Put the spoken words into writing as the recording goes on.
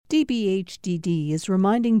ABHDD is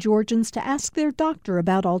reminding Georgians to ask their doctor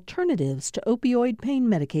about alternatives to opioid pain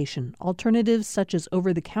medication. Alternatives such as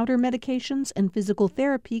over-the-counter medications and physical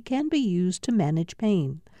therapy can be used to manage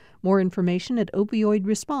pain. More information at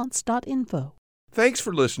opioidresponse.info. Thanks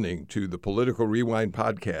for listening to the Political Rewind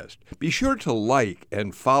podcast. Be sure to like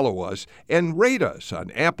and follow us and rate us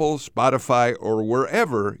on Apple, Spotify, or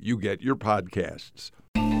wherever you get your podcasts.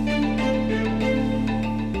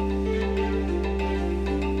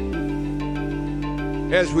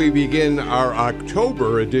 As we begin our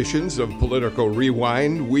October editions of Political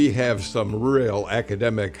Rewind, we have some real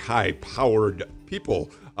academic, high-powered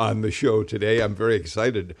people on the show today. I'm very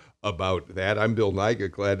excited about that. I'm Bill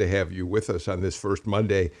Nigut. Glad to have you with us on this first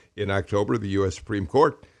Monday in October. The U.S. Supreme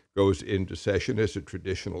Court goes into session, as it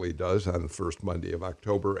traditionally does, on the first Monday of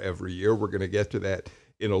October every year. We're going to get to that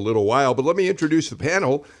in a little while. But let me introduce the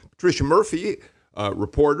panel. Patricia Murphy,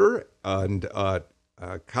 reporter and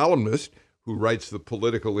columnist, who writes the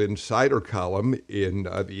Political Insider column in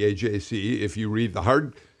the AJC. If you read the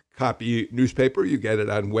hard copy newspaper, you get it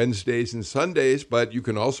on Wednesdays and Sundays, but you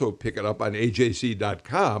can also pick it up on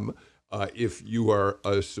ajc.com if you are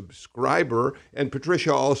a subscriber. And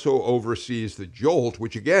Patricia also oversees The Jolt,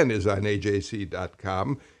 which again is on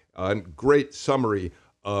ajc.com. Great summary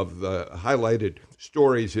of the highlighted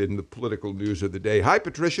stories in the political news of the day. Hi,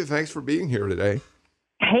 Patricia. Thanks for being here today.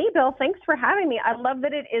 Hey, Bill. Thanks for having me. I love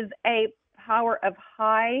that it is a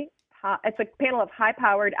it's a panel of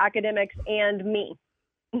high-powered academics and me.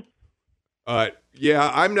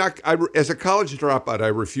 I'm not, as a college dropout, I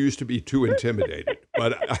refuse to be too intimidated,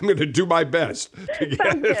 but I'm going to do my best to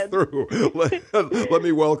get it through. Let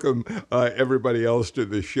me welcome everybody else to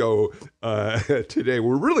the show today.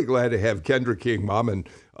 We're really glad to have Kendra King-Mommen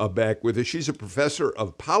back with us. She's a professor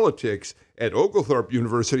of politics at Oglethorpe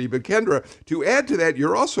University. But Kendra, to add to that,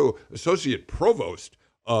 you're also associate provost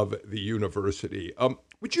of the university.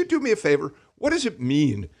 Would you do me a favor? What does it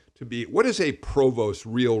mean what is a provost's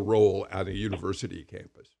real role at a university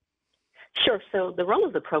campus? Sure. So the role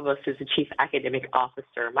of the provost is the chief academic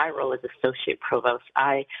officer. My role is associate provost.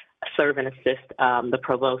 I serve and assist the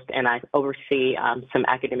provost, and I oversee some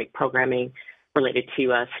academic programming related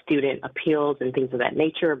to student appeals and things of that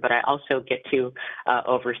nature. But I also get to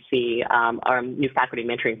oversee our new faculty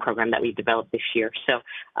mentoring program that we developed this year. So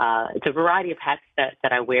it's a variety of hats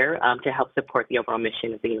that I wear to help support the overall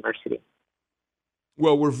mission of the university.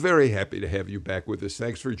 Well, we're very happy to have you back with us.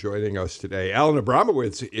 Thanks for joining us today. Alan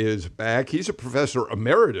Abramowitz is back. He's a professor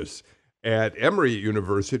emeritus at Emory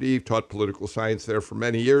University, taught political science there for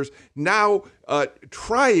many years. Now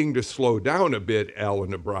trying to slow down a bit,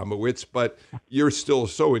 Alan Abramowitz, but you're still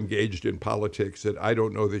so engaged in politics that I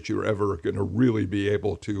don't know that you're ever going to really be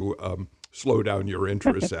able to slow down your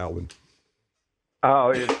interests, Alan.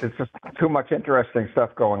 Oh, it's just too much interesting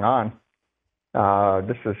stuff going on.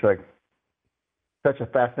 This is such a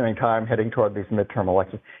fascinating time heading toward these midterm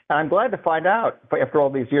elections. And I'm glad to find out, after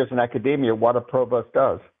all these years in academia, what a provost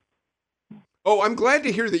does. Oh, I'm glad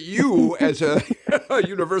to hear that you, as a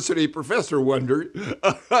university professor, wondered.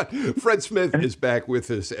 Fred Smith is back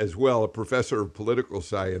with us as well, a professor of political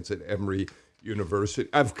science at Emory University,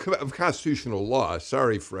 of constitutional law.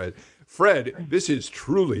 Sorry, Fred. Fred, this is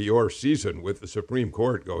truly your season with the Supreme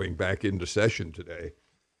Court going back into session today.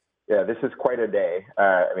 Yeah, this is quite a day.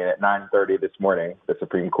 At 9:30 this morning, the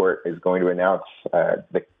Supreme Court is going to announce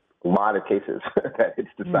the lot of cases that it's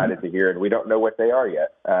decided to hear, and we don't know what they are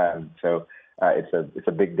yet. So it's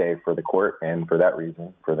a big day for the court, and for that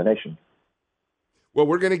reason, for the nation. Well,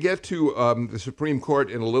 we're going to get to the Supreme Court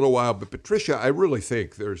in a little while, but Patricia, I really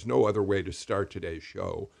think there's no other way to start today's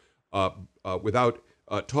show without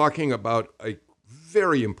talking about a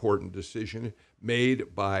very important decision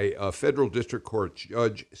made by Federal District Court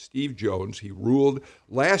Judge Steve Jones. He ruled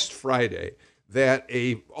last Friday that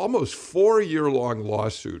a almost 4-year-long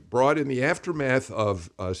lawsuit brought in the aftermath of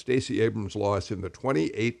Stacey Abrams' loss in the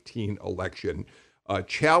 2018 election,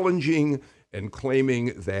 challenging and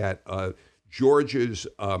claiming that Georgia's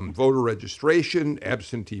voter registration,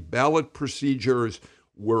 absentee ballot procedures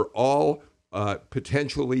were all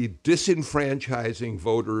potentially disenfranchising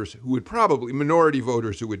voters who would probably, minority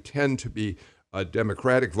voters who would tend to be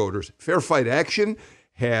Democratic voters. Fair Fight Action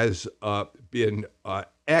has been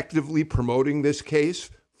actively promoting this case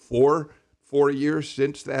for 4 years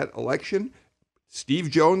since that election. Steve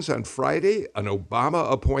Jones on Friday, an Obama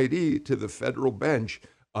appointee to the federal bench,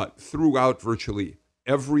 threw out virtually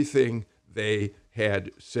everything they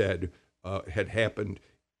had said had happened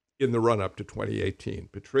in the run-up to 2018.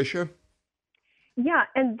 Patricia? Yeah,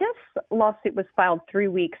 and this lawsuit was filed 3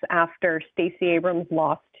 weeks after Stacey Abrams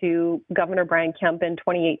lost to Governor Brian Kemp in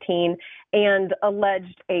 2018 and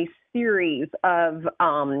alleged a series of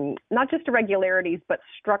not just irregularities, but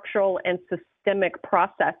structural and systemic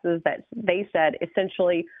processes that they said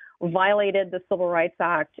essentially violated the Civil Rights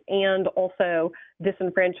Act and also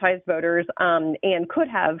disenfranchised voters and could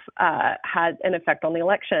have had an effect on the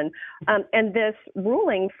election. And this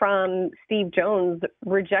ruling from Steve Jones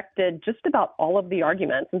rejected just about all of the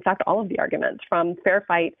arguments, in fact, all of the arguments from Fair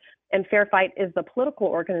Fight. And Fair Fight is the political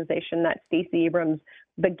organization that Stacey Abrams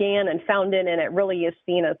began and founded, and it really is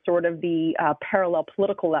seen as sort of the parallel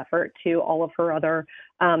political effort to all of her other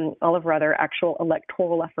actual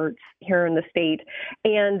electoral efforts here in the state.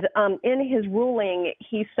 And in his ruling,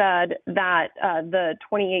 he said that the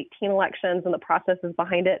 2018 elections and the processes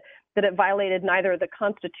behind it, that it violated neither the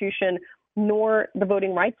Constitution nor the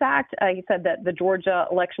Voting Rights Act. He said that the Georgia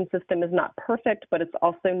election system is not perfect, but it's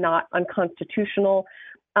also not unconstitutional.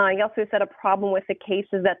 He also said a problem with the case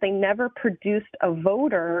is that they never produced a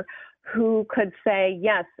voter who could say,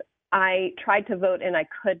 yes, I tried to vote and I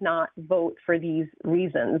could not vote for these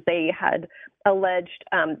reasons. They had alleged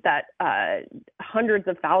that hundreds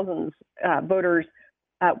of thousands voters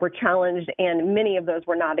were challenged, and many of those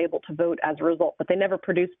were not able to vote as a result. But they never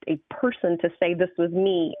produced a person to say, this was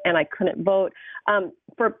me and I couldn't vote.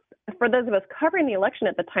 For those of us covering the election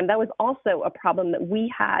at the time, that was also a problem that we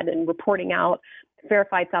had in reporting out Fair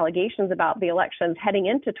Fight's allegations about the elections heading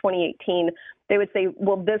into 2018. They would say,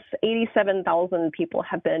 well, this 87,000 people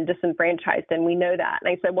have been disenfranchised, and we know that. And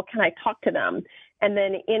I said, well, can I talk to them? And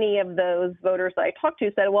then any of those voters that I talked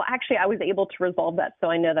to said, well, actually, I was able to resolve that,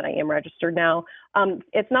 so I know that I am registered now.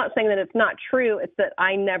 It's not saying that it's not true. It's that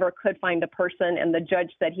I never could find a person, and the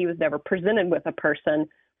judge said he was never presented with a person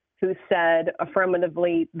who said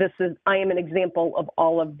affirmatively, I am an example of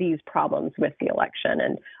all of these problems with the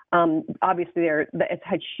election. And obviously it's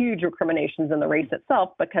had huge recriminations in the race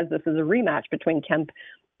itself because this is a rematch between Kemp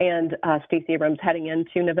and Stacey Abrams heading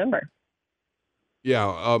into November.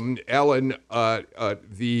 Yeah, Alan,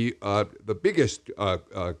 the biggest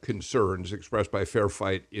concerns expressed by Fair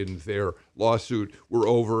Fight in their lawsuit were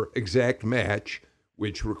over exact match,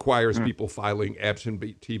 which requires people filing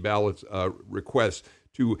absentee ballot requests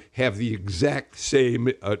to have the exact same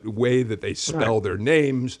way that they spell their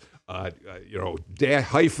names,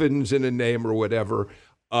 hyphens in a name or whatever.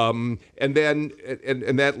 And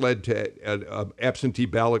that led to absentee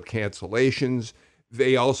ballot cancellations.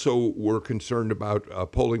 They also were concerned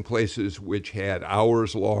about polling places which had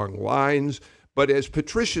hours-long lines. But as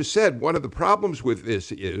Patricia said, one of the problems with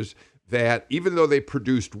this is that even though they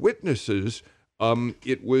produced witnesses,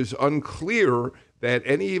 it was unclear that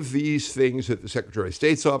any of these things that the Secretary of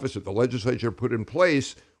State's office or the legislature put in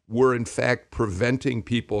place were in fact preventing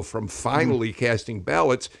people from finally casting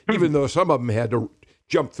ballots, even though some of them had to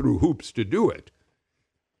jump through hoops to do it.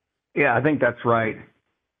 Yeah, I think that's right.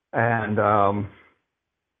 And,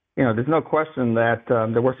 there's no question that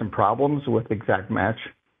there were some problems with exact match.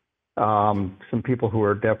 Some people who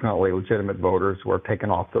were definitely legitimate voters were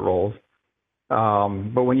taken off the rolls.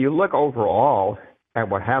 But when you look overall at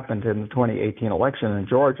what happened in the 2018 election in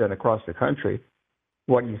Georgia and across the country,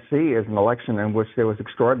 what you see is an election in which there was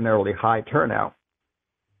extraordinarily high turnout.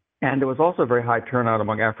 And there was also very high turnout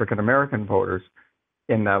among African-American voters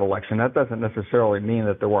in that election. That doesn't necessarily mean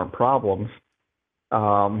that there weren't problems,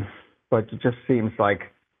 but it just seems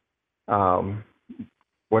like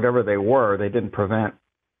whatever they were, they didn't prevent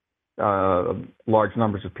large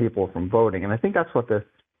numbers of people from voting. And I think that's what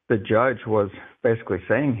the judge was basically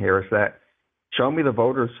saying here, is that show me the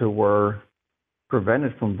voters who were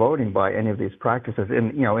prevented from voting by any of these practices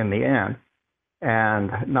in the end.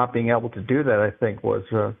 And not being able to do that, I think, was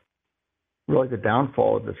really the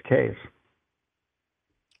downfall of this case.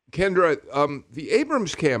 Kendra, the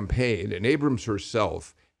Abrams campaign and Abrams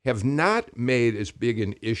herself have not made as big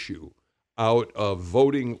an issue out of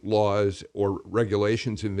voting laws or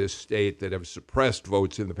regulations in this state that have suppressed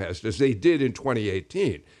votes in the past, as they did in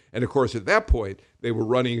 2018. And of course, at that point, they were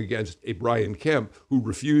running against a Brian Kemp who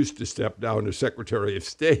refused to step down as Secretary of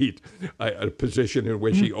State, a position in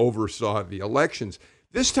which he oversaw the elections.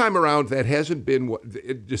 This time around, that hasn't been,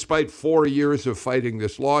 despite 4 years of fighting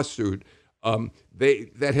this lawsuit,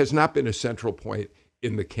 that has not been a central point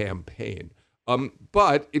in the campaign.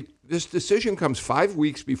 But this decision comes 5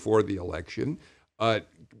 weeks before the election.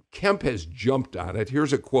 Kemp has jumped on it.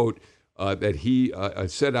 Here's a quote that he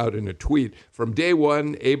set out in a tweet. From day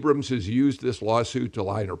one, Abrams has used this lawsuit to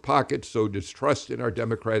line her pockets, sow distrust in our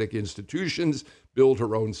democratic institutions, build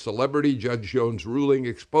her own celebrity. Judge Jones' ruling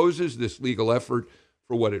exposes this legal effort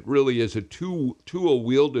for what it really is, a tool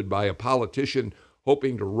wielded by a politician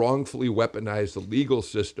hoping to wrongfully weaponize the legal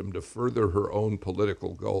system to further her own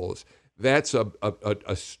political goals. That's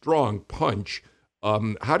a strong punch.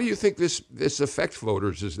 How do you think this affects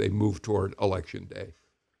voters as they move toward Election Day?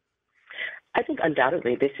 I think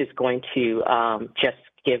undoubtedly this is going to just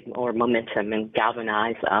give more momentum and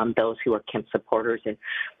galvanize those who are Kemp supporters and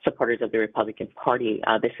supporters of the Republican Party.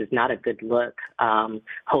 This is not a good look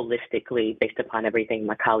holistically based upon everything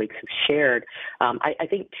my colleagues have shared. I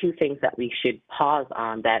think two things that we should pause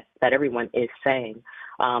on that everyone is saying.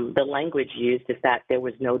 The language used is that there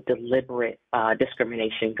was no deliberate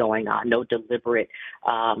discrimination going on, no deliberate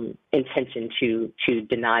intention to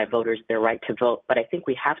deny voters their right to vote. But I think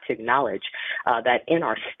we have to acknowledge that in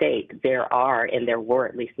our state, there are, and there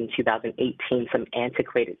were at least in 2018, some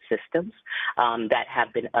antiquated systems that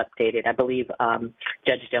have been updated. I believe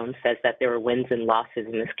Judge Jones says that there were wins and losses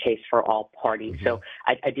in this case for all parties. Mm-hmm. So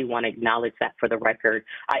I do want to acknowledge that for the record.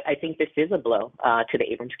 I think this is a blow to the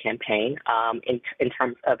Abrams campaign in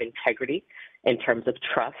terms of integrity, in terms of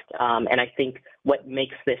trust. And I think what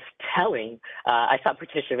makes this telling, I saw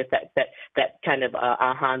Patricia with that kind of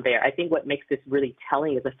there. I think what makes this really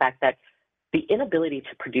telling is the fact that the inability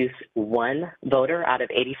to produce one voter out of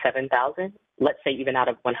 87,000, let's say even out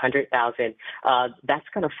of 100,000, that's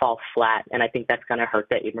going to fall flat. And I think that's going to hurt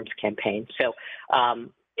the Abrams campaign. So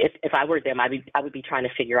if I were them, I would be trying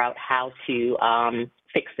to figure out how to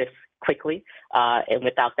fix this quickly and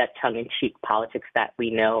without that tongue-in-cheek politics that we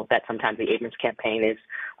know that sometimes the Abrams campaign is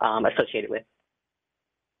associated with.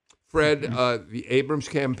 Fred, the Abrams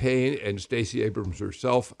campaign and Stacey Abrams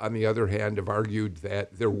herself, on the other hand, have argued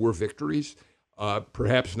that there were victories,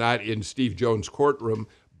 perhaps not in Steve Jones' courtroom,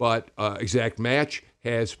 but exact match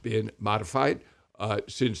has been modified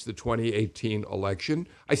since the 2018 election.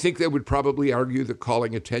 I think they would probably argue that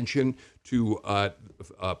calling attention to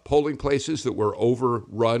polling places that were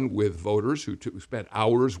overrun with voters who spent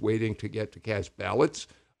hours waiting to get to cast ballots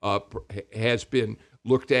has been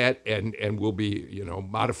looked at and will be,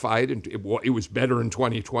 modified. And it was better in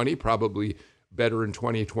 2020, probably better in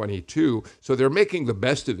 2022. So they're making the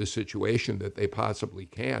best of the situation that they possibly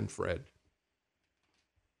can, Fred.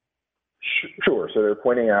 Sure. So they're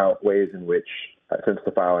pointing out ways in which, since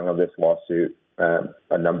the filing of this lawsuit,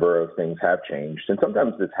 a number of things have changed. And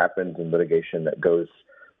sometimes this happens in litigation that goes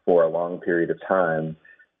for a long period of time,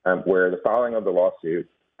 where the filing of the lawsuit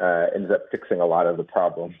ends up fixing a lot of the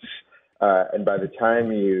problems. And by the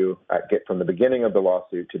time you get from the beginning of the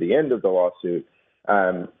lawsuit to the end of the lawsuit,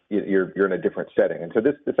 you're in a different setting. And so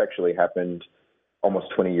this actually happened almost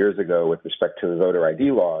 20 years ago with respect to the voter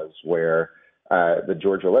ID laws, where the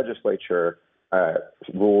Georgia legislature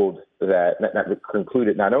ruled that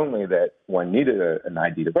concluded not only that one needed an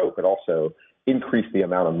ID to vote, but also increased the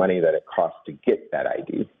amount of money that it costs to get that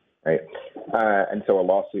ID. Right, and so a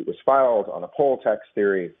lawsuit was filed on a poll tax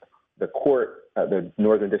theory. The court, the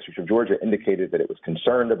Northern District of Georgia, indicated that it was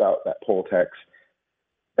concerned about that poll tax.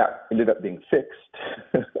 That ended up being fixed.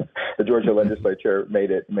 The Georgia legislature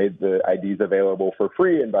made the IDs available for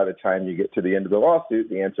free, and by the time you get to the end of the lawsuit,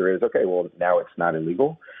 the answer is, okay, well, now it's not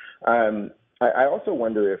illegal. I also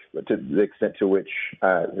wonder if, to the extent to which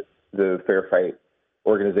the Fair Fight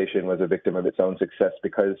organization was a victim of its own success,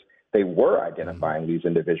 because they were identifying these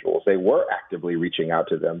individuals. They were actively reaching out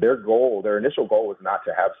to them. Their initial goal was not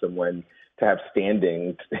to have someone to have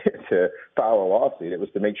standing to file a lawsuit. It was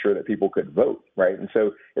to make sure that people could vote, right? And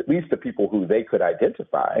so at least the people who they could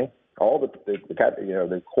identify, all the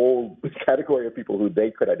whole category of people who they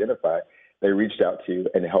could identify, they reached out to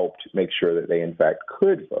and helped make sure that they in fact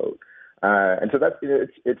could vote. And so that's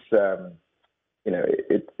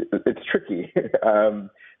it's tricky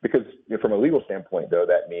because from a legal standpoint, though,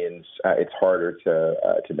 that means it's harder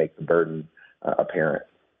to make the burden apparent.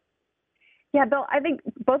 Yeah, Bill, I think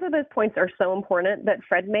both of those points are so important that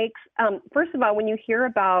Fred makes. First of all, when you hear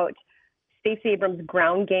about Stacey Abrams'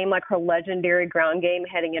 ground game, like her legendary ground game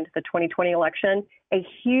heading into the 2020 election, a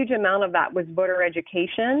huge amount of that was voter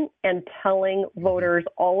education and telling voters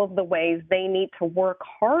all of the ways they need to work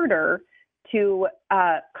harder to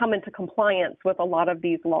come into compliance with a lot of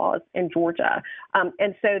these laws in Georgia.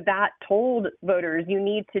 And so that told voters, you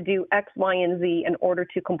need to do X, Y, and Z in order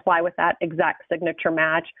to comply with that exact signature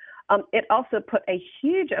match. It also put a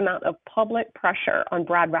huge amount of public pressure on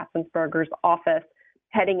Brad Raffensperger's office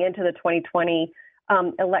heading into the 2020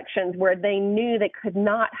 elections, where they knew they could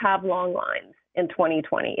not have long lines in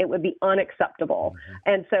 2020. It would be unacceptable.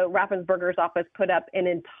 Mm-hmm. And so Raffensperger's office put up an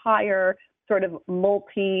entire sort of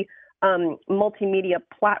multimedia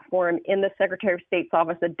platform in the Secretary of State's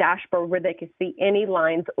office, a dashboard where they could see any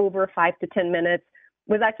lines over 5 to 10 minutes.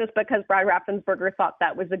 Was that just because Brad Raffensperger thought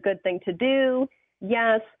that was a good thing to do?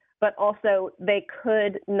 Yes. but also they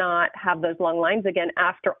could not have those long lines again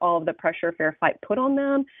after all of the pressure Fair Fight put on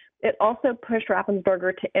them. It also pushed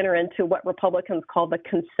Raffensperger to enter into what Republicans call the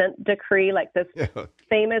consent decree, like this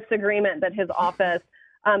famous agreement that his office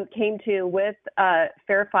came to with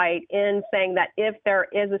Fair Fight in saying that if there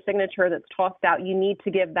is a signature that's tossed out, you need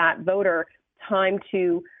to give that voter time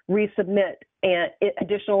to resubmit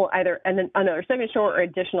another signature or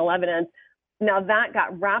additional evidence. Now that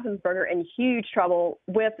got Raffensperger in huge trouble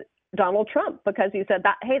with Donald Trump because he said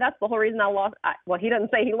that, hey, that's the whole reason I lost. Well, he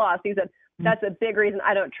doesn't say he lost. He said that's a big reason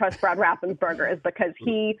I don't trust Brad Raffensperger is because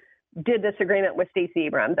he did this agreement with Stacey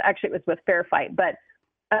Abrams. Actually, it was with Fair Fight, but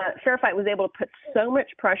Fair Fight was able to put so much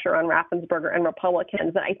pressure on Raffensperger and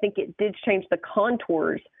Republicans that I think it did change the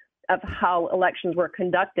contours of how elections were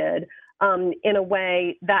conducted in a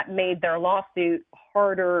way that made their lawsuit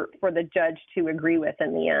harder for the judge to agree with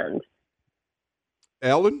in the end.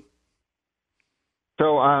 Alan?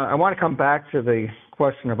 So I want to come back to the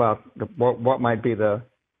question about what might be the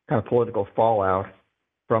kind of political fallout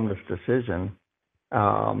from this decision.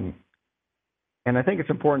 And I think it's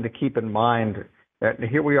important to keep in mind that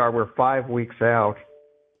here we are, we're 5 weeks out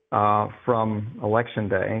from Election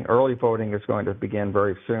Day. Early voting is going to begin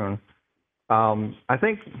very soon. I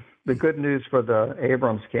think the good news for the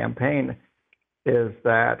Abrams campaign is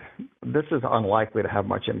that this is unlikely to have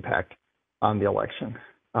much impact on the election.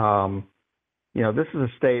 This is a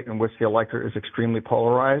state in which the electorate is extremely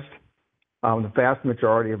polarized. The vast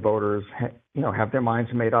majority of voters, have their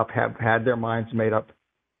minds made up, have had their minds made up,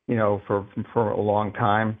 for a long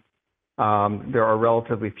time. There are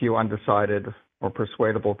relatively few undecided or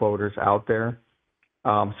persuadable voters out there.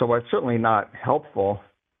 So it's certainly not helpful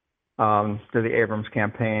to the Abrams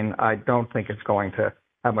campaign. I don't think it's going to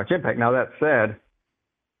have much impact. Now, that said,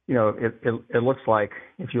 it looks like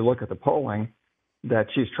if you look at the polling that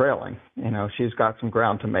she's trailing. She's got some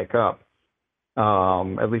ground to make up,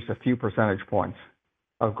 at least a few percentage points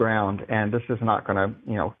of ground. And this is not going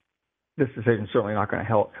to, this decision is certainly not going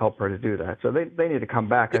to help her to do that. So they need to come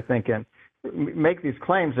back, I think, and make these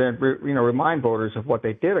claims and, remind voters of what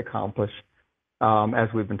they did accomplish, as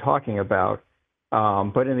we've been talking about.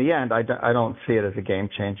 But in the end, I don't see it as a game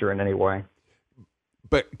changer in any way.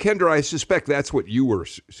 But Kendra, I suspect that's what you were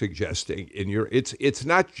suggesting in your. It's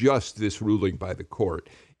not just this ruling by the court.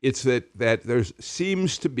 It's that there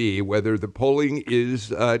seems to be, whether the polling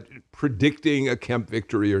is predicting a Kemp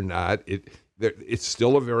victory or not, it's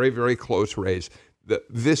still a very, very close race.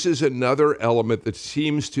 This is another element that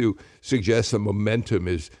seems to suggest the momentum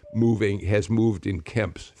has moved in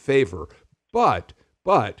Kemp's favor. But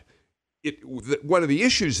one of the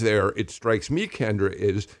issues there, it strikes me, Kendra,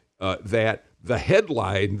 is that the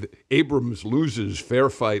headline, Abrams loses,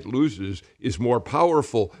 Fair Fight loses, is more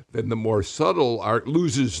powerful than the more subtle,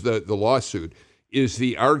 loses the lawsuit, is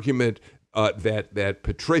the argument that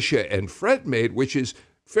Patricia and Fred made, which is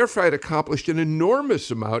Fair Fight accomplished an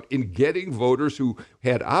enormous amount in getting voters who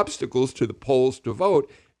had obstacles to the polls to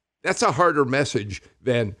vote. That's a harder message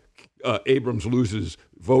than Abrams loses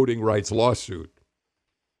voting rights lawsuit.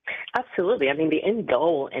 Absolutely. I mean, the end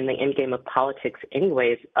goal and the end game of politics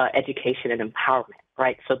anyway is education and empowerment,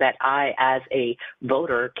 right? So that I, as a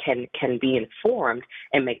voter, can be informed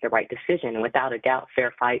and make the right decision. And without a doubt,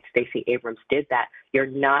 Fair Fight, Stacey Abrams did that. You're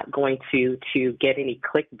not going to get any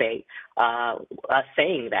clickbait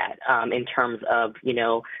saying that in terms of,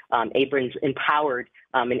 Abrams empowered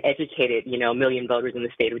and educated, a million voters in the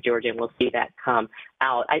state of Georgia, and we'll see that come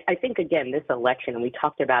out. I think, again, this election, and we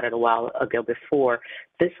talked about it a while ago before,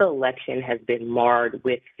 this election has been marred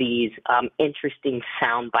with these interesting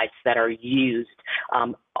sound bites that are used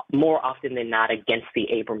more often than not against the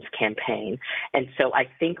Abrams campaign. And so I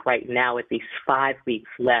think right now, with these 5 weeks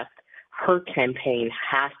left, her campaign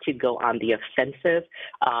has to go on the offensive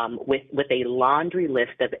with a laundry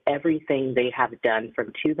list of everything they have done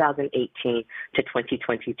from 2018 to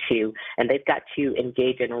 2022. And they've got to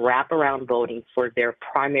engage in wraparound voting for their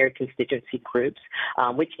primary constituency groups,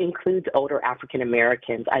 which includes older African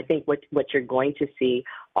Americans. I think what you're going to see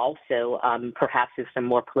also perhaps is some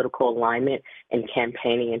more political alignment in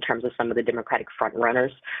campaigning in terms of some of the Democratic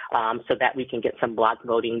frontrunners so that we can get some block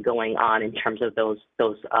voting going on in terms of those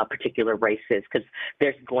particular races, because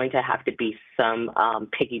there's going to have to be some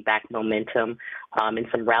piggyback momentum and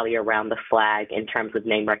some rally around the flag in terms of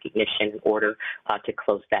name recognition in order to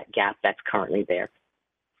close that gap that's currently there.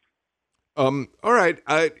 All right.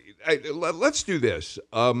 Let's do this.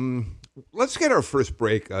 Let's get our first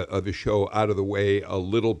break of the show out of the way a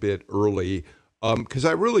little bit early, because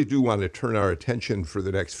I really do want to turn our attention for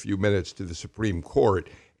the next few minutes to the Supreme Court.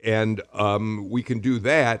 And we can do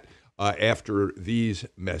that after these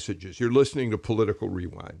messages. You're listening to Political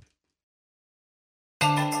Rewind.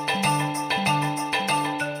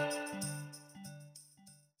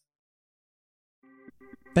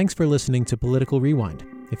 Thanks for listening to Political Rewind.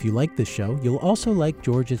 If you like this show, you'll also like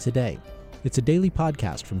Georgia Today. It's a daily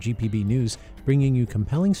podcast from GPB News, bringing you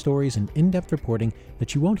compelling stories and in-depth reporting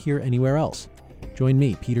that you won't hear anywhere else. Join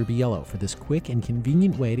me, Peter Biello, for this quick and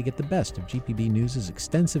convenient way to get the best of GPB News'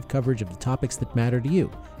 extensive coverage of the topics that matter to you,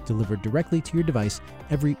 delivered directly to your device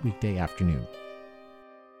every weekday afternoon.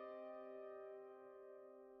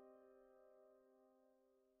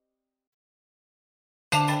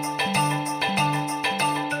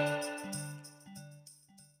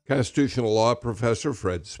 Constitutional law professor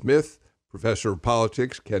Fred Smith, professor of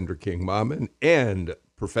politics Kendra King-Mauman, and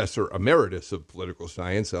Professor Emeritus of Political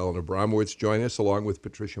Science, Alan Abramowitz, join us, along with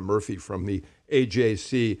Patricia Murphy from the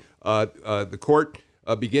AJC. The court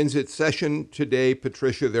begins its session today.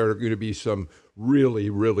 Patricia, there are going to be some really,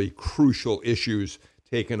 really crucial issues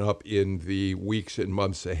taken up in the weeks and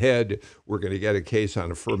months ahead. We're going to get a case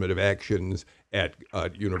on affirmative actions at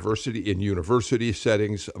university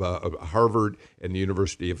settings, Harvard and the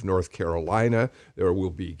University of North Carolina. There will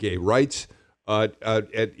be gay rights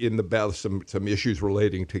in the balance, some issues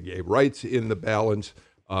relating to gay rights in the balance.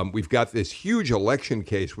 We've got this huge election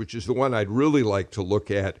case, which is the one I'd really like to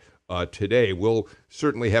look at today. We'll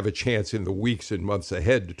certainly have a chance in the weeks and months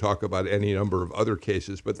ahead to talk about any number of other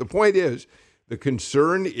cases. But the point is, the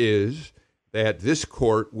concern is that this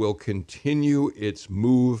court will continue its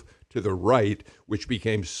move to the right, which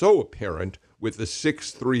became so apparent with the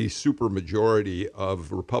 6-3 supermajority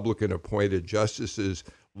of Republican-appointed justices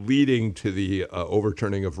leading to the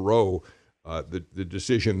overturning of Roe, the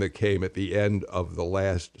decision that came at the end of the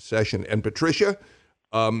last session. And Patricia,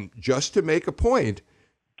 just to make a point,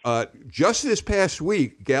 just this past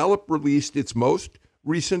week, Gallup released its most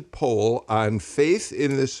recent poll on faith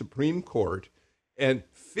in the Supreme Court, and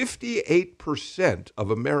 58%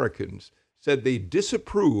 of Americans said they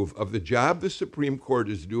disapprove of the job the Supreme Court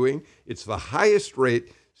is doing. It's the highest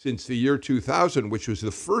rate since the year 2000, which was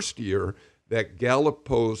the first year that Gallup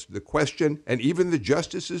posed the question, and even the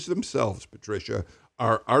justices themselves, Patricia,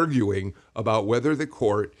 are arguing about whether the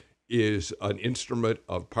court is an instrument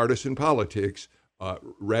of partisan politics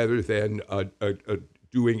rather than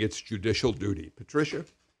doing its judicial duty. Patricia?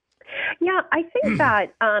 Yeah, I think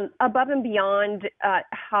that above and beyond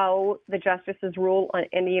how the justices rule on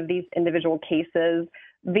any of these individual cases,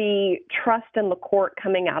 the trust in the court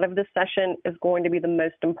coming out of this session is going to be the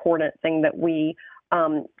most important thing that we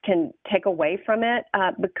can take away from it,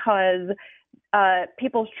 because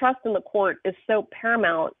people's trust in the court is so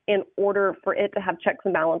paramount in order for it to have checks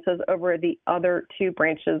and balances over the other two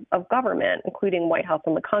branches of government, including White House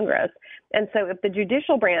and the Congress. And so if the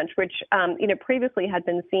judicial branch, which previously had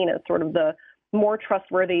been seen as sort of the more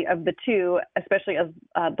trustworthy of the two, especially as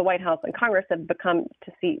the White House and Congress have become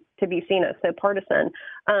to be seen as so partisan,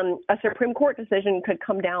 a Supreme Court decision could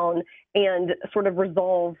come down and sort of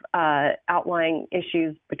resolve outlying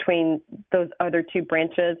issues between those other two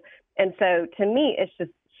branches. And so to me, it's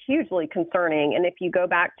just hugely concerning. And if you go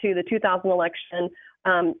back to the 2000 election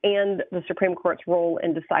and the Supreme Court's role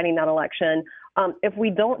in deciding that election, if we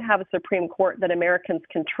don't have a Supreme Court that Americans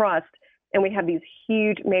can trust, and we have these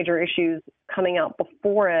huge major issues coming out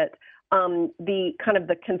before it, the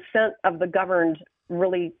consent of the governed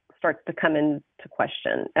really starts to come into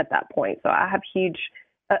question at that point. So I have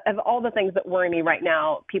of all the things that worry me right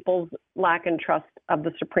now, people's lack in trust of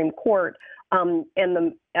the Supreme Court, and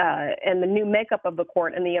the new makeup of the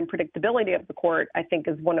court and the unpredictability of the court, I think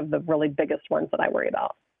is one of the really biggest ones that I worry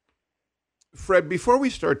about. Fred, before we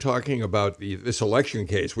start talking about this election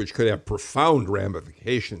case, which could have profound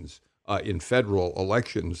ramifications in federal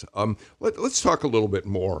elections, let's talk a little bit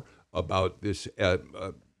more about this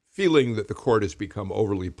feeling that the court has become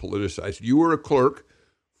overly politicized. You were a clerk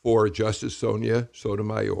for Justice Sonia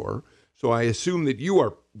Sotomayor, so I assume that you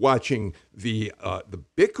are watching the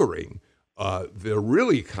bickering, the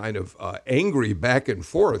really kind of angry back and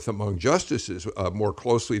forth among justices more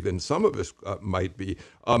closely than some of us might be.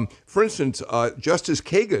 For instance, Justice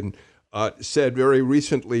Kagan said very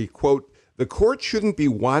recently, quote, "The court shouldn't be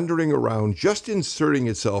wandering around just inserting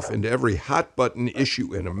itself into every hot-button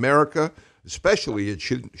issue in America. Especially, it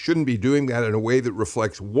shouldn't be doing that in a way that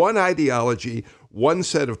reflects one ideology, one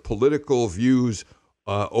set of political views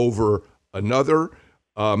over another."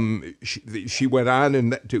 She went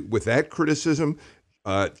on with that criticism.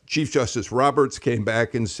 Chief Justice Roberts came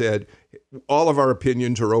back and said, all of our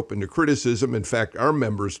opinions are open to criticism. In fact, our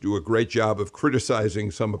members do a great job of criticizing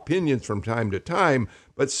some opinions from time to time,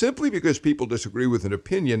 but simply because people disagree with an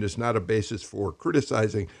opinion is not a basis for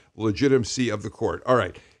criticizing the legitimacy of the court. All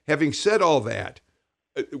right. Having said all that,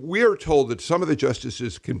 we are told that some of the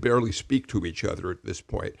justices can barely speak to each other at this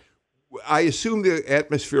point. I assume the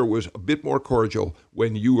atmosphere was a bit more cordial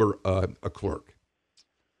when you were a clerk.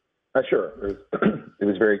 Sure. It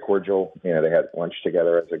was very cordial. You know, they had lunch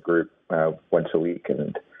together as a group once a week,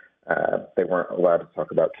 and they weren't allowed to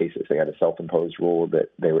talk about cases. They had a self-imposed rule that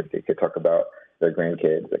they could talk about their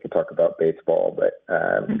grandkids, they could talk about baseball, but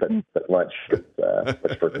lunch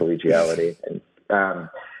was for collegiality. And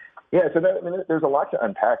so there's a lot to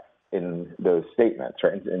unpack in those statements,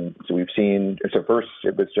 right? And so we've seen. So first,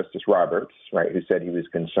 it was Justice Roberts, right, who said he was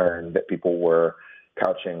concerned that people were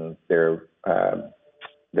couching their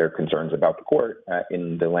concerns about the court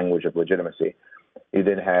in the language of legitimacy. You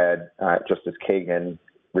then had Justice Kagan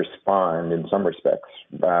respond in some respects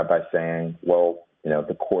by saying, well, you know,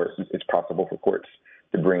 the court, it's possible for courts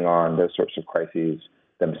to bring on those sorts of crises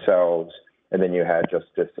themselves. And then you had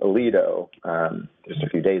Justice Alito just a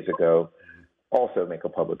few days ago also make a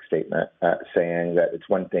public statement saying that it's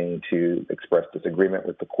one thing to express disagreement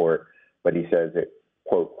with the court, but he says it,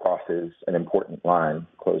 quote, crosses an important line,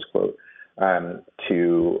 close quote,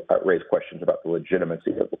 to raise questions about the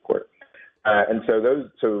legitimacy of the court. And so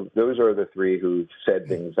those are the three who said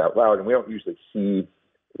things out loud, and we don't usually see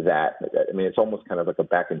that. I mean, it's almost kind of like a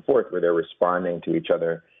back and forth where they're responding to each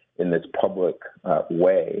other in this public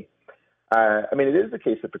way. I mean, it is the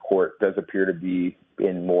case that the court does appear to be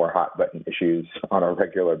in more hot-button issues on a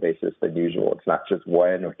regular basis than usual. It's not just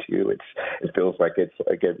one or two. It feels like it's,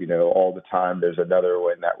 again, you know, all the time there's another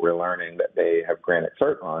one that we're learning that they have granted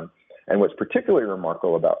cert on. And what's particularly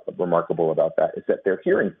remarkable about that is that they're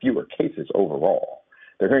hearing fewer cases overall.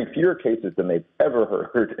 They're hearing fewer cases than they've ever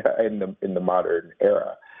heard in the modern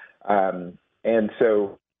era. And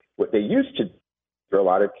so what they used to do, there are a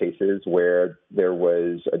lot of cases where there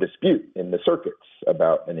was a dispute in the circuits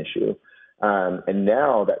about an issue. And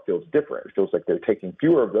now that feels different. It feels like they're taking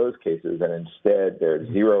fewer of those cases, and instead they're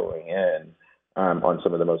zeroing in on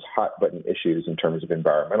some of the most hot-button issues in terms of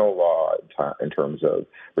environmental law, in terms of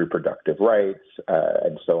reproductive rights,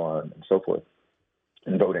 and so on and so forth.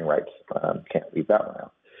 And voting rights, can't leave that one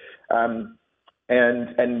out.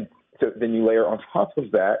 And so then you layer on top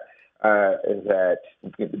of that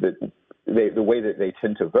the way that they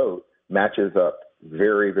tend to vote matches up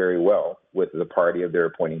very, very well with the party of their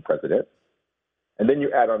appointing president. And then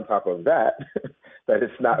you add on top of that that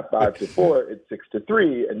it's not 5-4, it's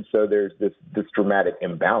 6-3. And so there's this dramatic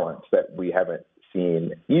imbalance that we haven't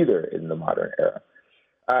seen either in the modern era.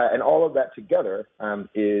 And all of that together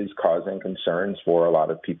is causing concerns for a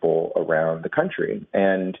lot of people around the country.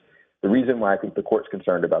 And the reason why I think the court's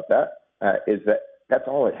concerned about that is that that's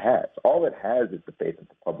all it has. All it has is the faith of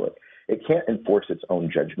the public. It can't enforce its own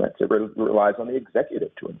judgments. It relies on the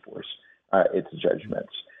executive to enforce its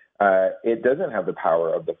judgments. It doesn't have the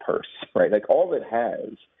power of the purse, right? Like, all it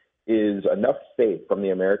has is enough faith from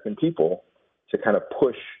the American people to kind of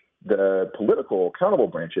push the political accountable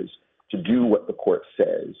branches to do what the court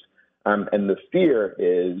says. And the fear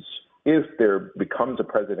is, if there becomes a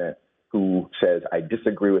president who says, I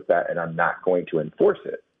disagree with that and I'm not going to enforce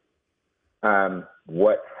it,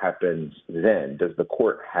 what happens then? Has the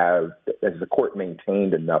court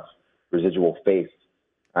maintained enough residual faith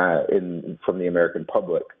from the American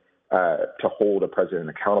public to hold a president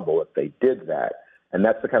accountable if they did that? And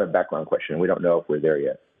that's the kind of background question. We don't know if we're there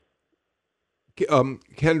yet.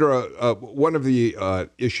 Kendra, one of the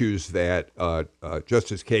issues that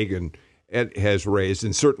Justice Kagan has raised,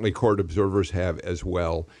 and certainly court observers have as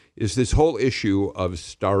well, is this whole issue of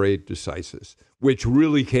stare decisis, which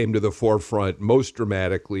really came to the forefront most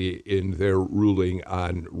dramatically in their ruling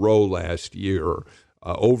on Roe last year,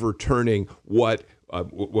 overturning what,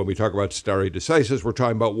 when we talk about stare decisis, we're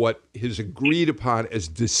talking about what is agreed upon as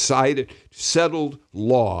decided, settled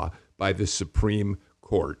law by the Supreme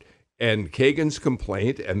Court. And Kagan's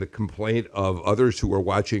complaint, and the complaint of others who are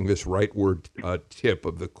watching this rightward tip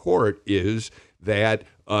of the court, is that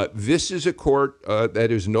this is a court that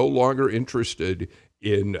is no longer interested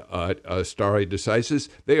in stare decisis.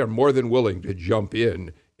 They are more than willing to jump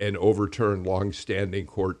in and overturn longstanding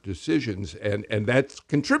court decisions. And that's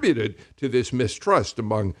contributed to this mistrust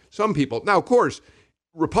among some people. Now, of course,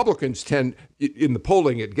 Republicans tend, in the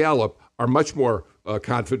polling at Gallup, are much more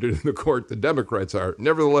confident in the court than Democrats are.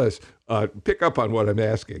 Nevertheless, pick up on what I'm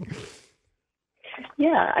asking.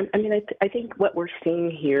 Yeah, I mean, I think what we're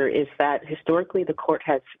seeing here is that historically the court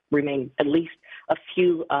has remained at least a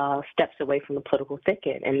few steps away from the political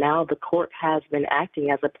thicket, and now the court has been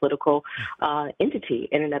acting as a political entity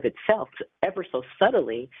in and of itself, ever so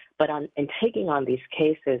subtly, but in taking on these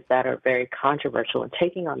cases that are very controversial and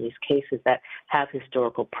taking on these cases that have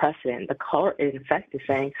historical precedent. The court, in effect, is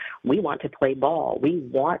saying, we want to play ball. We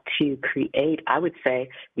want to create, I would say,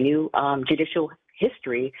 new judicial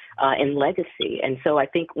history and legacy. And so I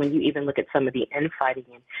think when you even look at some of the infighting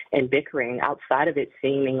and bickering outside of it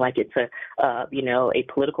seeming like it's a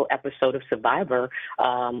political episode of Survivor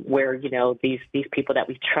where, these people that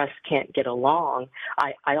we trust can't get along,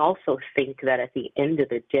 I also think that at the end of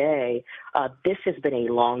the day, this has been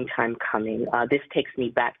a long time coming. This takes me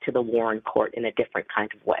back to the Warren Court in a different kind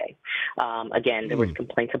of way. Again, there was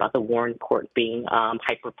complaints about the Warren Court being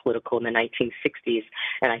hyper-political in the 1960s,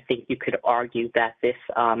 and I think you could argue that this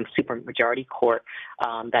supermajority court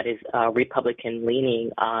that is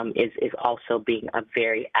Republican-leaning is also being a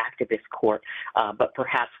very activist court. But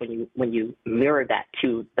perhaps when you mirror that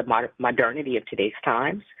to the modernity of today's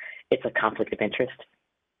times, it's a conflict of interest.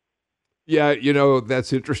 Yeah,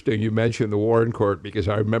 that's interesting. You mentioned the Warren Court because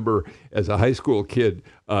I remember as a high school kid,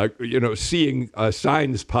 seeing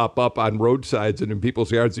signs pop up on roadsides and in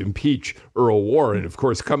people's yards, impeach Earl Warren. Of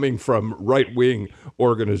course, coming from right-wing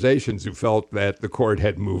organizations who felt that the court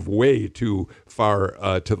had moved way too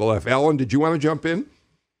far to the left. Alan, did you want to jump in?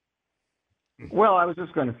 Well, I was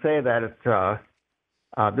just going to say that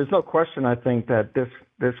there's no question, I think, that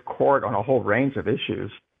this court on a whole range of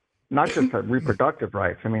issues, not just reproductive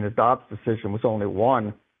rights. I mean, the Dobbs decision was only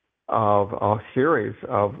one of a series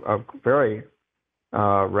of very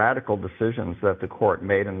radical decisions that the court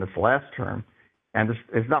made in this last term. And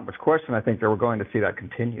there's not much question, I think, that we're going to see that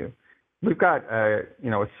continue. We've got, a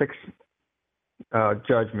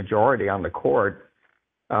 6-judge majority on the court,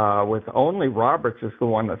 with only Roberts is the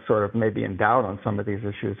one that's sort of maybe in doubt on some of these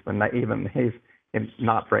issues, but he's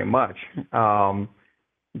not very much.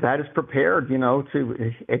 That is prepared,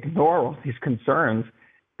 to ignore all these concerns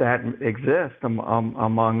that exist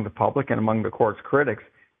among the public and among the court's critics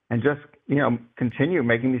and just, continue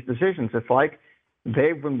making these decisions. It's like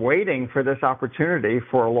they've been waiting for this opportunity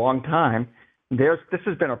for a long time. This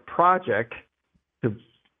has been a project to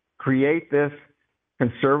create this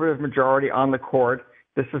conservative majority on the court.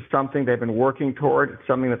 This is something they've been working toward. It's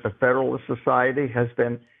something that the Federalist Society has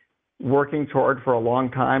been working toward for a long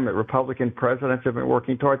time, that Republican presidents have been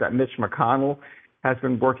working toward, that Mitch McConnell has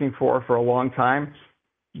been working for a long time.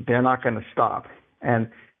 They're not going to stop. And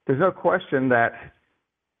there's no question that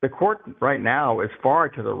the court right now is far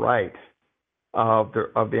to the right of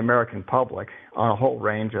the American public on a whole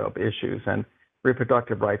range of issues, and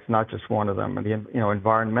reproductive rights not just one of them. And the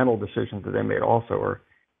environmental decisions that they made also are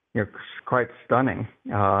quite stunning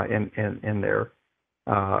in their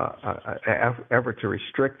effort to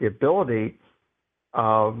restrict the ability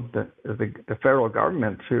of the federal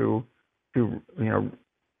government to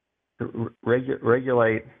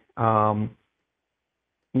regulate the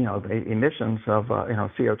emissions of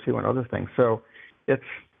CO2 and other things. So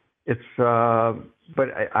but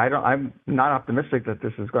I'm not optimistic that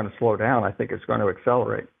this is going to slow down. I think it's going to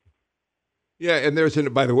accelerate. Yeah,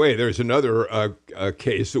 and by the way, there's another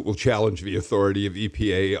case that will challenge the authority of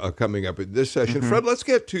EPA coming up in this session. Mm-hmm. Fred, let's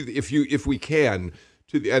get to if we can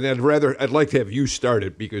and I'd like to have you start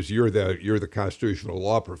it because you're the constitutional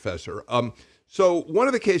law professor. So one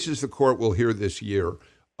of the cases the court will hear this year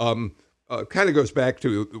kind of goes back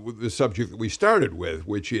to the subject that we started with,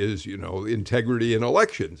 which is integrity in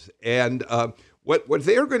elections. And what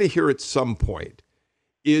they're going to hear at some point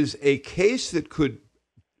is a case that could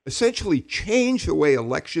essentially change the way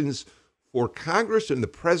elections for Congress and the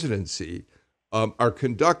presidency are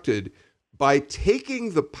conducted by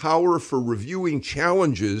taking the power for reviewing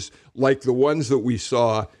challenges like the ones that we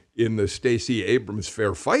saw in the Stacey Abrams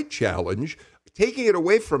Fair Fight Challenge, taking it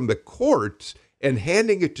away from the courts and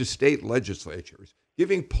handing it to state legislatures,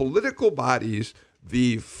 giving political bodies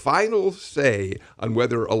the final say on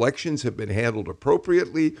whether elections have been handled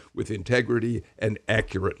appropriately, with integrity, and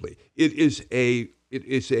accurately. It is a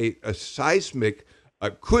seismic,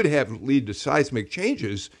 could have lead to seismic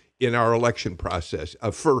changes in our election process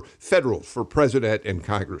for president and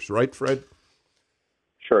Congress. Right, Fred?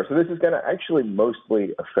 Sure. So this is going to actually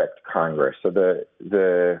mostly affect Congress. So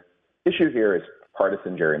the issue here is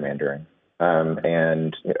partisan gerrymandering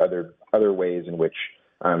and other ways in which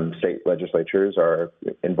state legislatures are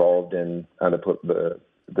involved in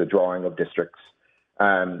the drawing of districts.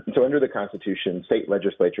 So under the Constitution, state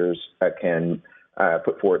legislatures can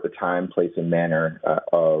put forward the time, place, and manner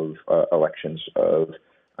of elections of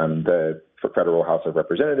the Federal House of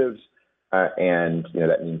Representatives, and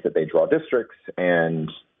that means that they draw districts, and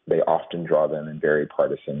they often draw them in very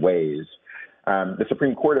partisan ways. The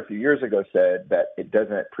Supreme Court a few years ago said that it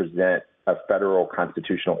doesn't present a federal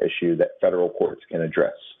constitutional issue that federal courts can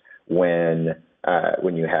address when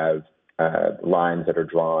you have lines that are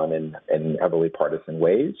drawn in heavily partisan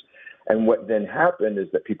ways. And what then happened is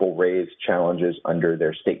that people raised challenges under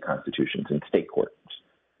their state constitutions in state courts.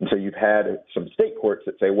 And so you've had some state courts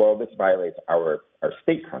that say, well, this violates our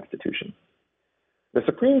state constitution. The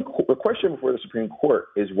question before the Supreme Court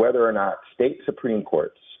is whether or not state Supreme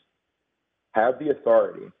Courts have the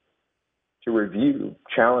authority to review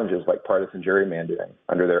challenges like partisan gerrymandering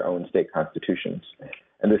under their own state constitutions.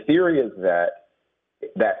 And the theory is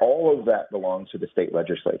that all of that belongs to the state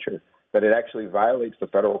legislature, that it actually violates the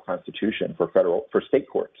federal constitution for state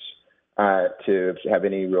courts to have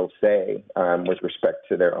any real say with respect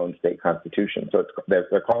to their own state constitution. So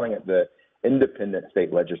they're calling it the independent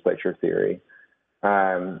state legislature theory.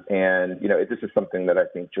 And, this is something that I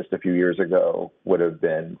think just a few years ago would have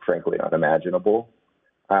been, frankly, unimaginable.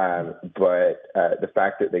 But the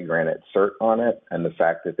fact that they granted cert on it and the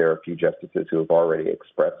fact that there are a few justices who have already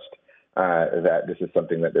expressed that this is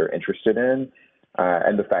something that they're interested in,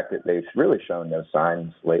 and the fact that they've really shown no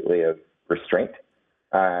signs lately of restraint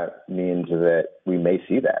means that we may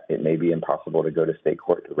see that. It may be impossible to go to state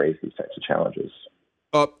court to raise these types of challenges.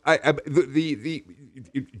 The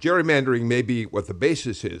gerrymandering may be what the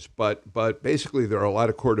basis is, but basically there are a lot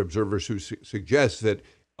of court observers who suggest that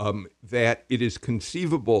that it is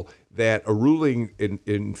conceivable that a ruling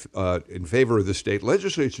in favor of the state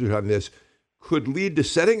legislatures on this could lead to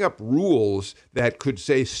setting up rules that could,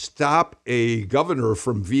 say, stop a governor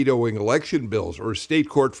from vetoing election bills, or a state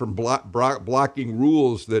court from blocking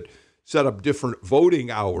rules that set up different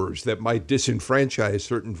voting hours that might disenfranchise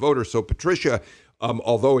certain voters. So, Patricia,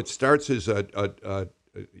 although it starts as a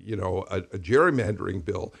gerrymandering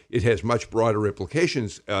bill, it has much broader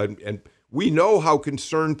implications. And we know how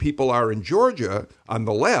concerned people are in Georgia on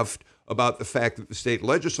the left about the fact that the state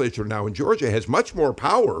legislature now in Georgia has much more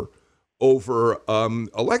power over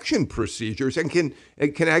election procedures and can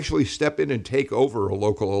actually step in and take over a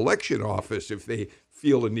local election office if they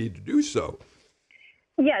feel a need to do so.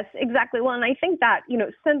 Yes, exactly. Well, and I think that,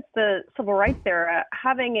 since the civil rights era,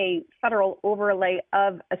 having a federal overlay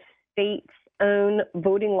of a state's own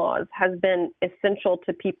voting laws has been essential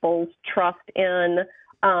to people's trust in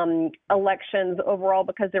elections overall,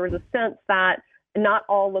 because there was a sense that not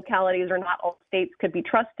all localities or not all states could be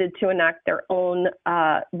trusted to enact their own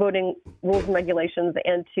voting rules and regulations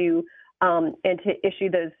and to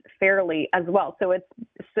issue those fairly as well. So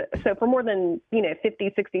so for more than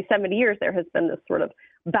 50, 60, 70 years, there has been this sort of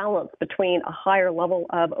balance between a higher level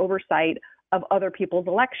of oversight of other people's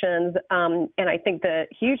elections. And I think the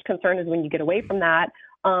huge concern is when you get away from that,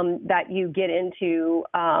 that you get into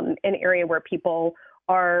an area where people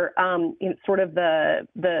are sort of the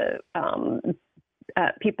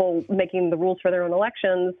people making the rules for their own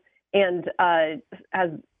elections, and as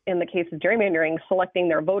in the case of gerrymandering, selecting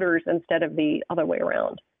their voters instead of the other way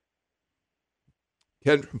around.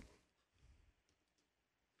 Kendra?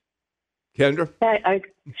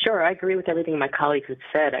 Sure, I agree with everything my colleagues have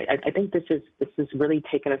said. I think this is really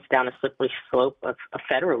taking us down a slippery slope of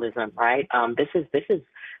federalism, right? This is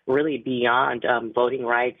really beyond voting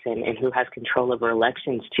rights and who has control over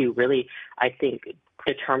elections to really, I think,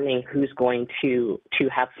 determining who's going to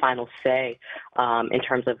have final say in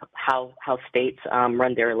terms of how states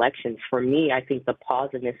run their elections. For me, I think the pause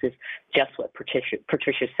in this is just what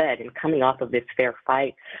Patricia said. And coming off of this fair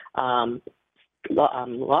fight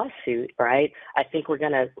lawsuit, right, I think we're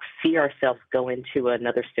going to see ourselves go into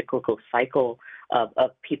another cyclical cycle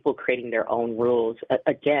of people creating their own rules.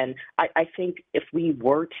 Again, I think if we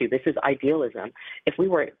were to, this is idealism, if we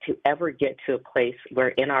were to ever get to a place where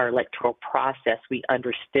in our electoral process we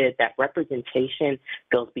understood that representation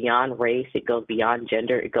goes beyond race, it goes beyond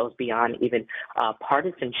gender, it goes beyond even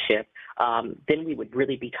partisanship, then we would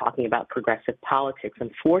really be talking about progressive politics.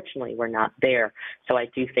 Unfortunately, we're not there. So I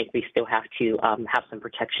do think we still have to have some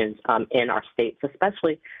protections in our states,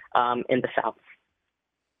 especially in the South.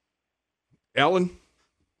 Alan?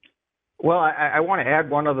 Well, I want to add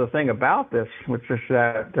one other thing about this, which is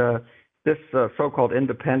that this so-called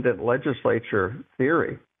independent legislature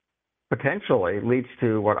theory potentially leads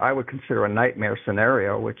to what I would consider a nightmare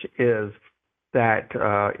scenario, which is that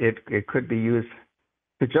it could be used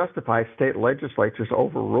to justify state legislatures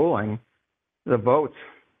overruling the votes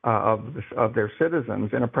of their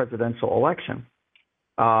citizens in a presidential election.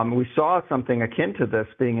 We saw something akin to this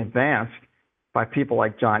being advanced by people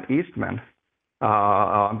like John Eastman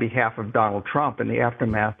on behalf of Donald Trump in the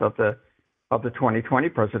aftermath of the 2020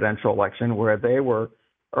 presidential election, where they were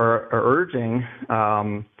urging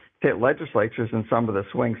state legislatures in some of the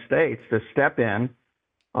swing states to step in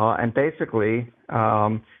and basically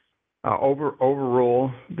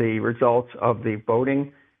overrule the results of the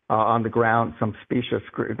voting on the grounds of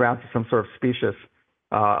some sort of specious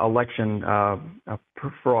election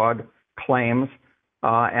fraud claims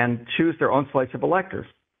and choose their own slates of electors.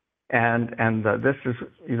 This is,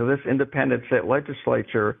 this independent state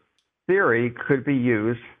legislature theory could be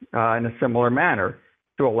used in a similar manner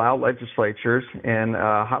to allow legislatures in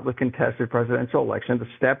a hotly contested presidential election to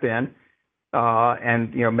step in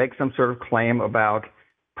and make some sort of claim about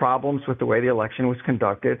problems with the way the election was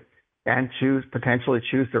conducted, and potentially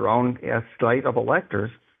choose their own slate of electors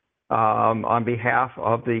on behalf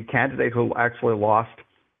of the candidate who actually lost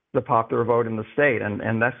the popular vote in the state.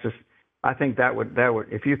 And that's just, I think that would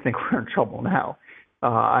if you think we're in trouble now,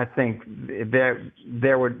 I think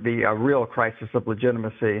there would be a real crisis of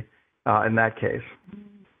legitimacy in that case.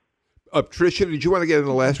 Tricia, did you want to get in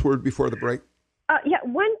the last word before the break? Yeah,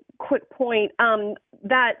 one quick point,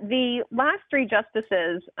 that the last three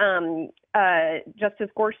justices, Justice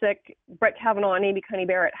Gorsuch, Brett Kavanaugh, and Amy Coney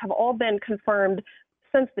Barrett, have all been confirmed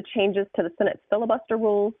since the changes to the Senate's filibuster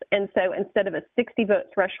rules. And so instead of a 60-vote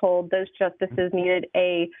threshold, those justices needed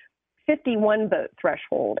a 51-vote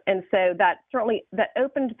threshold. And so that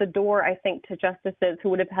opened the door, I think, to justices who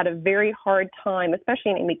would have had a very hard time,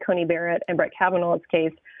 especially in Amy Coney Barrett and Brett Kavanaugh's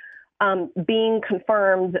case, being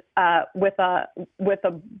confirmed without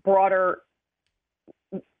a broader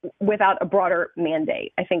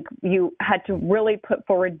mandate. I think you had to really put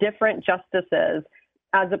forward different justices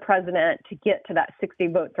as a president to get to that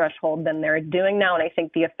 60-vote threshold than they're doing now, and I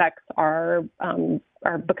think the effects are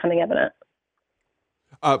becoming evident.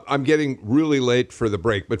 I'm getting really late for the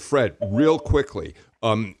break, but Fred, real quickly,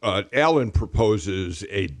 Alan proposes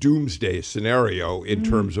a doomsday scenario in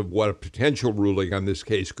terms of what a potential ruling on this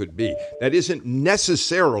case could be. That isn't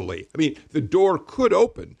necessarily, the door could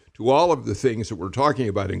open to all of the things that we're talking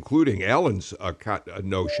about, including Alan's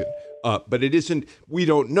notion, but it isn't, we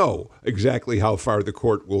don't know exactly how far the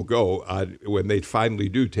court will go when they finally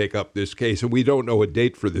do take up this case, and we don't know a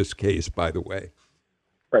date for this case, by the way.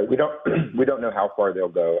 Right. We don't know how far they'll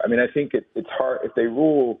go. I think it's hard if they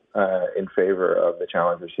rule in favor of the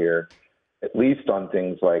challengers here, at least on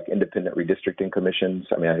things like independent redistricting commissions.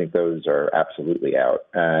 I think those are absolutely out.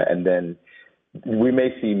 And then we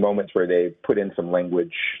may see moments where they put in some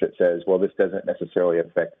language that says, well, this doesn't necessarily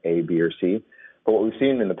affect A, B, or C. But what we've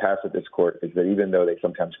seen in the past at this court is that even though they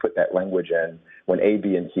sometimes put that language in, when A,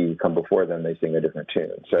 B, and C come before them, they sing a different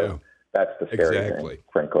tune. So that's the scary thing,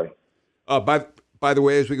 frankly. By the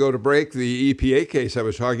way, as we go to break, the EPA case I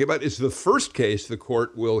was talking about is the first case the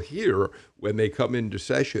court will hear when they come into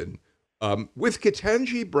session with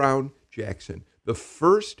Ketanji Brown Jackson, the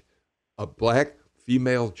first black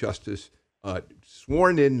female justice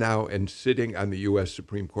sworn in now and sitting on the U.S.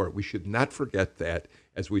 Supreme Court. We should not forget that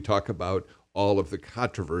as we talk about all of the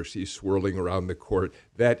controversies swirling around the court.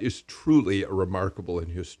 That is truly a remarkable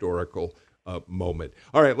and historical moment.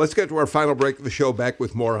 All right, let's get to our final break of the show. Back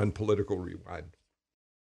with more on Political Rewind.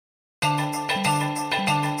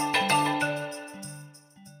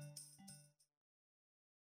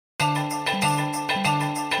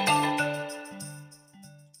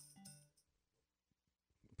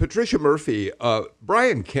 Patricia Murphy,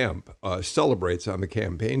 Brian Kemp celebrates on the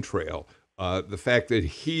campaign trail the fact that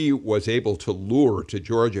he was able to lure to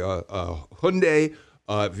Georgia a Hyundai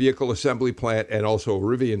vehicle assembly plant and also a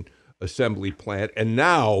Rivian assembly plant. And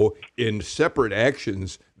now, in separate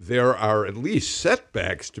actions, there are at least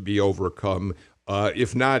setbacks to be overcome,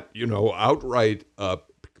 if not, outright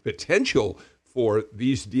potential for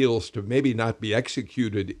these deals to maybe not be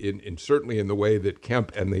executed in certainly in the way that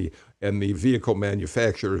Kemp and the vehicle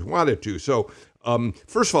manufacturers wanted to. So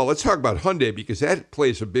first of all, let's talk about Hyundai, because that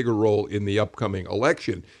plays a bigger role in the upcoming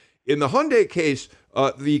election. In the Hyundai case,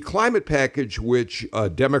 the climate package, which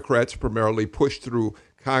Democrats primarily pushed through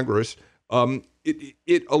Congress,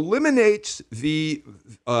 it eliminates the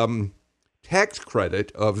tax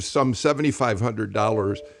credit of some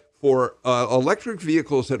 $7,500 for electric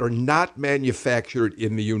vehicles that are not manufactured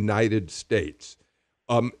in the United States.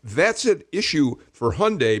 That's an issue for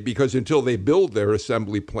Hyundai because until they build their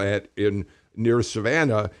assembly plant near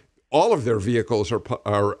Savannah, all of their vehicles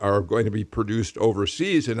are going to be produced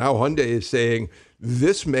overseas. And now Hyundai is saying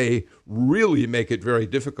this may really make it very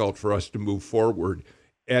difficult for us to move forward.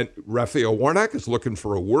 And Raphael Warnock is looking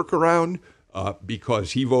for a workaround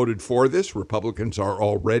because he voted for this. Republicans are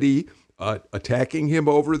already attacking him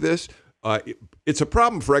over this. It's a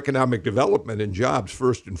problem for economic development and jobs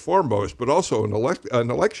first and foremost, but also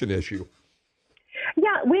an election issue.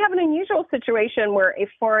 Yeah, we have an unusual situation where a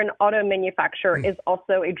foreign auto manufacturer is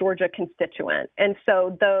also a Georgia constituent. And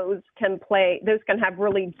so those can have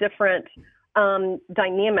really different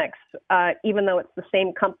dynamics, even though it's the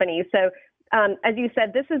same company. So as you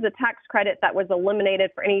said, this is a tax credit that was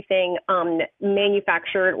eliminated for anything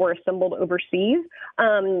manufactured or assembled overseas.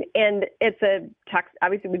 And it's a tax,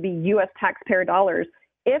 obviously, would be U.S. taxpayer dollars.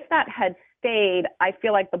 If that had stayed, I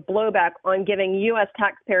feel like the blowback on giving U.S.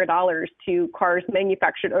 taxpayer dollars to cars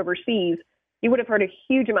manufactured overseas, you would have heard a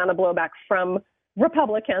huge amount of blowback from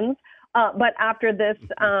Republicans. But after this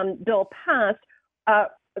bill passed,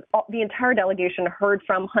 the entire delegation heard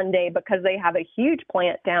from Hyundai because they have a huge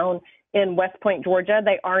plant down in West Point, Georgia.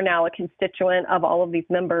 They are now a constituent of all of these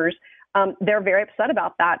members. They're very upset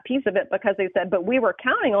about that piece of it because they said, but we were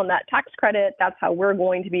counting on that tax credit. That's how we're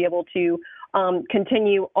going to be able to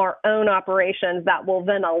continue our own operations that will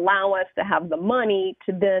then allow us to have the money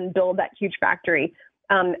to then build that huge factory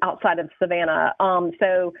outside of Savannah.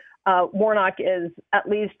 So Warnock is at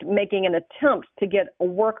least making an attempt to get a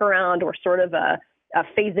workaround or sort of a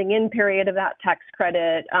phasing in period of that tax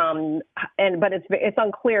credit. But it's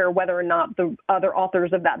unclear whether or not the other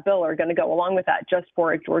authors of that bill are going to go along with that just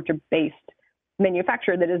for a Georgia-based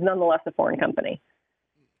manufacturer that is nonetheless a foreign company.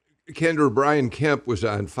 Kendra, Brian Kemp was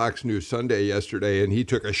on Fox News Sunday yesterday, and he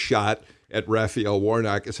took a shot at Raphael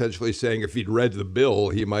Warnock, essentially saying if he'd read the bill,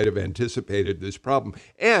 he might have anticipated this problem.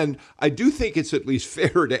 And I do think it's at least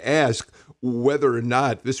fair to ask whether or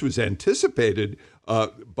not this was anticipated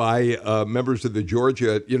by members of the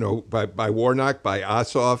Georgia, by Warnock, by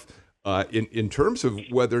Ossoff, in terms of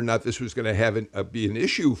whether or not this was going to be an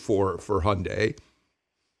issue for Hyundai.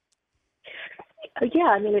 Yeah,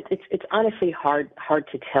 I mean, it's honestly hard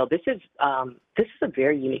to tell. This is a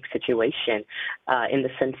very unique situation in the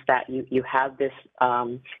sense that you have this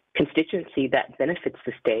constituency that benefits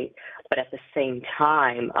the state, but at the same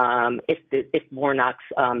time, if Warnock's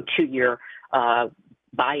 2-year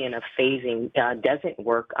buy-in of phasing doesn't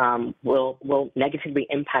work, will negatively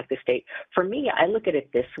impact the state. For me, I look at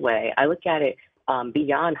it this way. I look at it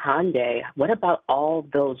beyond Hyundai. What about all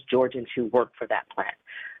those Georgians who work for that plant?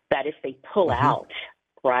 That if they pull out,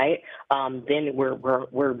 right, then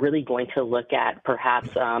we're really going to look at perhaps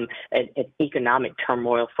an economic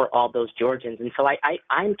turmoil for all those Georgians. And so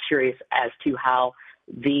I'm curious as to how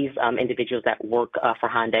these individuals that work for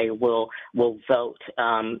Hyundai will vote,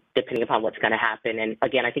 depending upon what's going to happen. And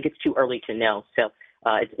again, I think it's too early to know. So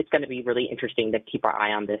it's going to be really interesting to keep our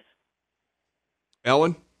eye on this.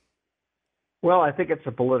 Ellen? Well, I think it's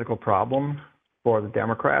a political problem for the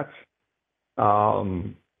Democrats.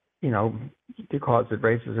 Because it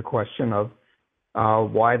raises a question of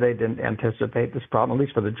why they didn't anticipate this problem, at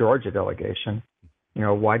least for the Georgia delegation.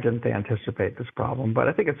 Why didn't they anticipate this problem? But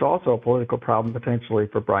I think it's also a political problem potentially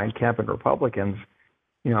for Brian Kemp and Republicans,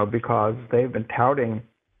 because they've been touting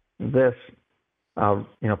this,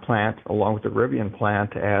 plant along with the Rivian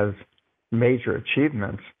plant as major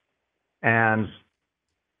achievements. And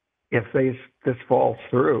if this falls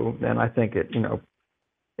through, then I think it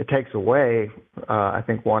takes away, I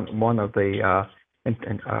think, one of the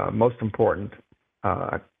most important,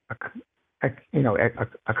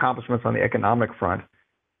 accomplishments on the economic front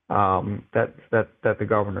that the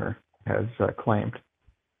governor has claimed.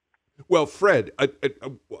 Well, Fred,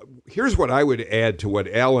 here's what I would add to what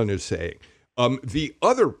Alan is saying. The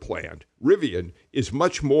other plant, Rivian, is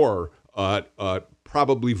much more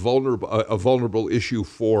probably a vulnerable issue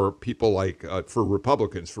for people like, for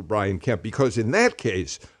Republicans, for Brian Kemp, because in that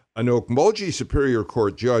case, an Okmulgee Superior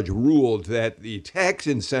Court judge ruled that the tax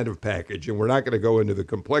incentive package, and we're not going to go into the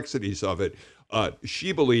complexities of it,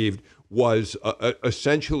 she believed was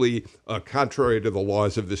essentially contrary to the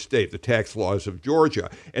laws of the state, the tax laws of Georgia.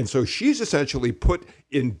 And so she's essentially put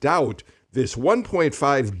in doubt this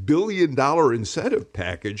 $1.5 billion incentive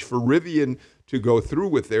package for Rivian to go through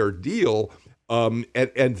with their deal. And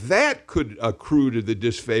that could accrue to the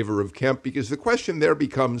disfavor of Kemp, because the question there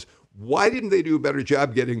becomes, why didn't they do a better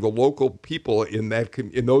job getting the local people in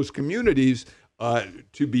those communities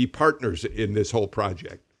to be partners in this whole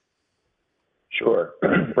project? Sure.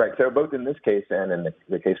 Right. So both in this case and in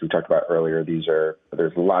the case we talked about earlier,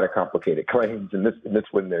 there's a lot of complicated claims. In this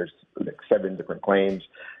one, there's like 7 different claims.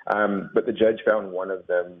 But the judge found one of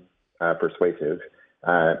them persuasive.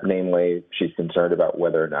 Namely, she's concerned about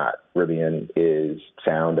whether or not Rivian is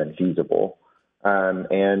sound and feasible.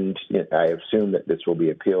 And I assume that this will be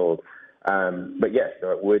appealed. But yes,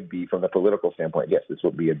 it would be, from the political standpoint, yes, this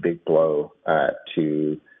will be a big blow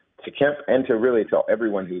to Kemp and to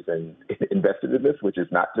everyone who's invested in this, which is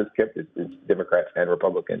not just Kemp, it's Democrats and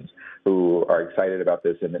Republicans who are excited about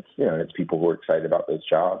this, and it's people who are excited about those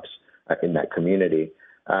jobs in that community.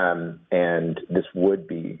 And this would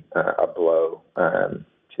be a blow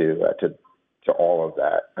to all of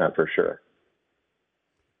that for sure.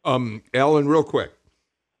 Alan, real quick.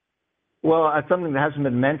 Well, something that hasn't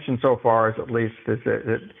been mentioned so far, is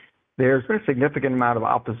that there's been a significant amount of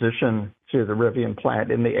opposition to the Rivian plant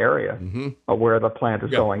in the area where the plant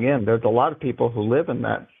is going in. There's a lot of people who live in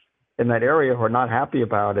that in that area who are not happy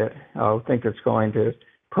about it, think it's going to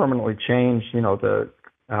permanently change, the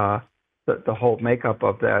whole makeup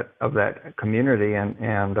of that community,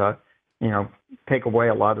 and take away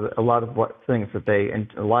a lot of what things that they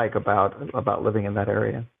like about living in that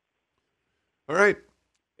area. All right,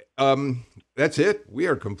 that's it. We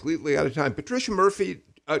are completely out of time. Patricia Murphy,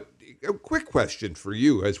 a quick question for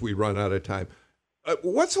you as we run out of time.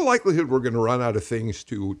 What's the likelihood we're going to run out of things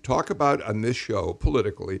to talk about on this show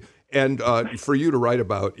politically and for you to write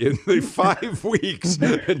about in the 5 weeks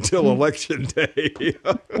until Election Day?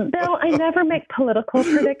 Bill, I never make political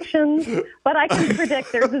predictions, but I can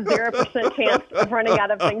predict there's a 0% chance of running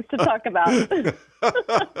out of things to talk about.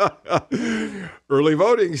 Early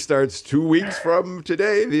voting starts 2 weeks from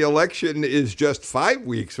today. The election is just 5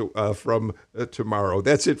 weeks from tomorrow.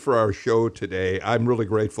 That's it for our show today. I'm really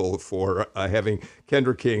grateful for having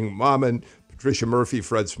Kendra King Mauman, Patricia Murphy,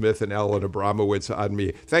 Fred Smith, and Alan Abramowitz on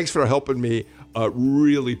me. Thanks for helping me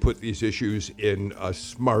really put these issues in a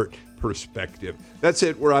smart perspective. That's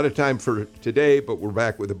it. We're out of time for today, but we're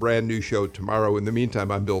back with a brand new show tomorrow. In the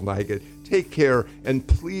meantime, I'm Bill Nigut. Take care, and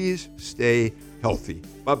please stay healthy.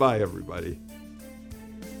 Bye-bye, everybody.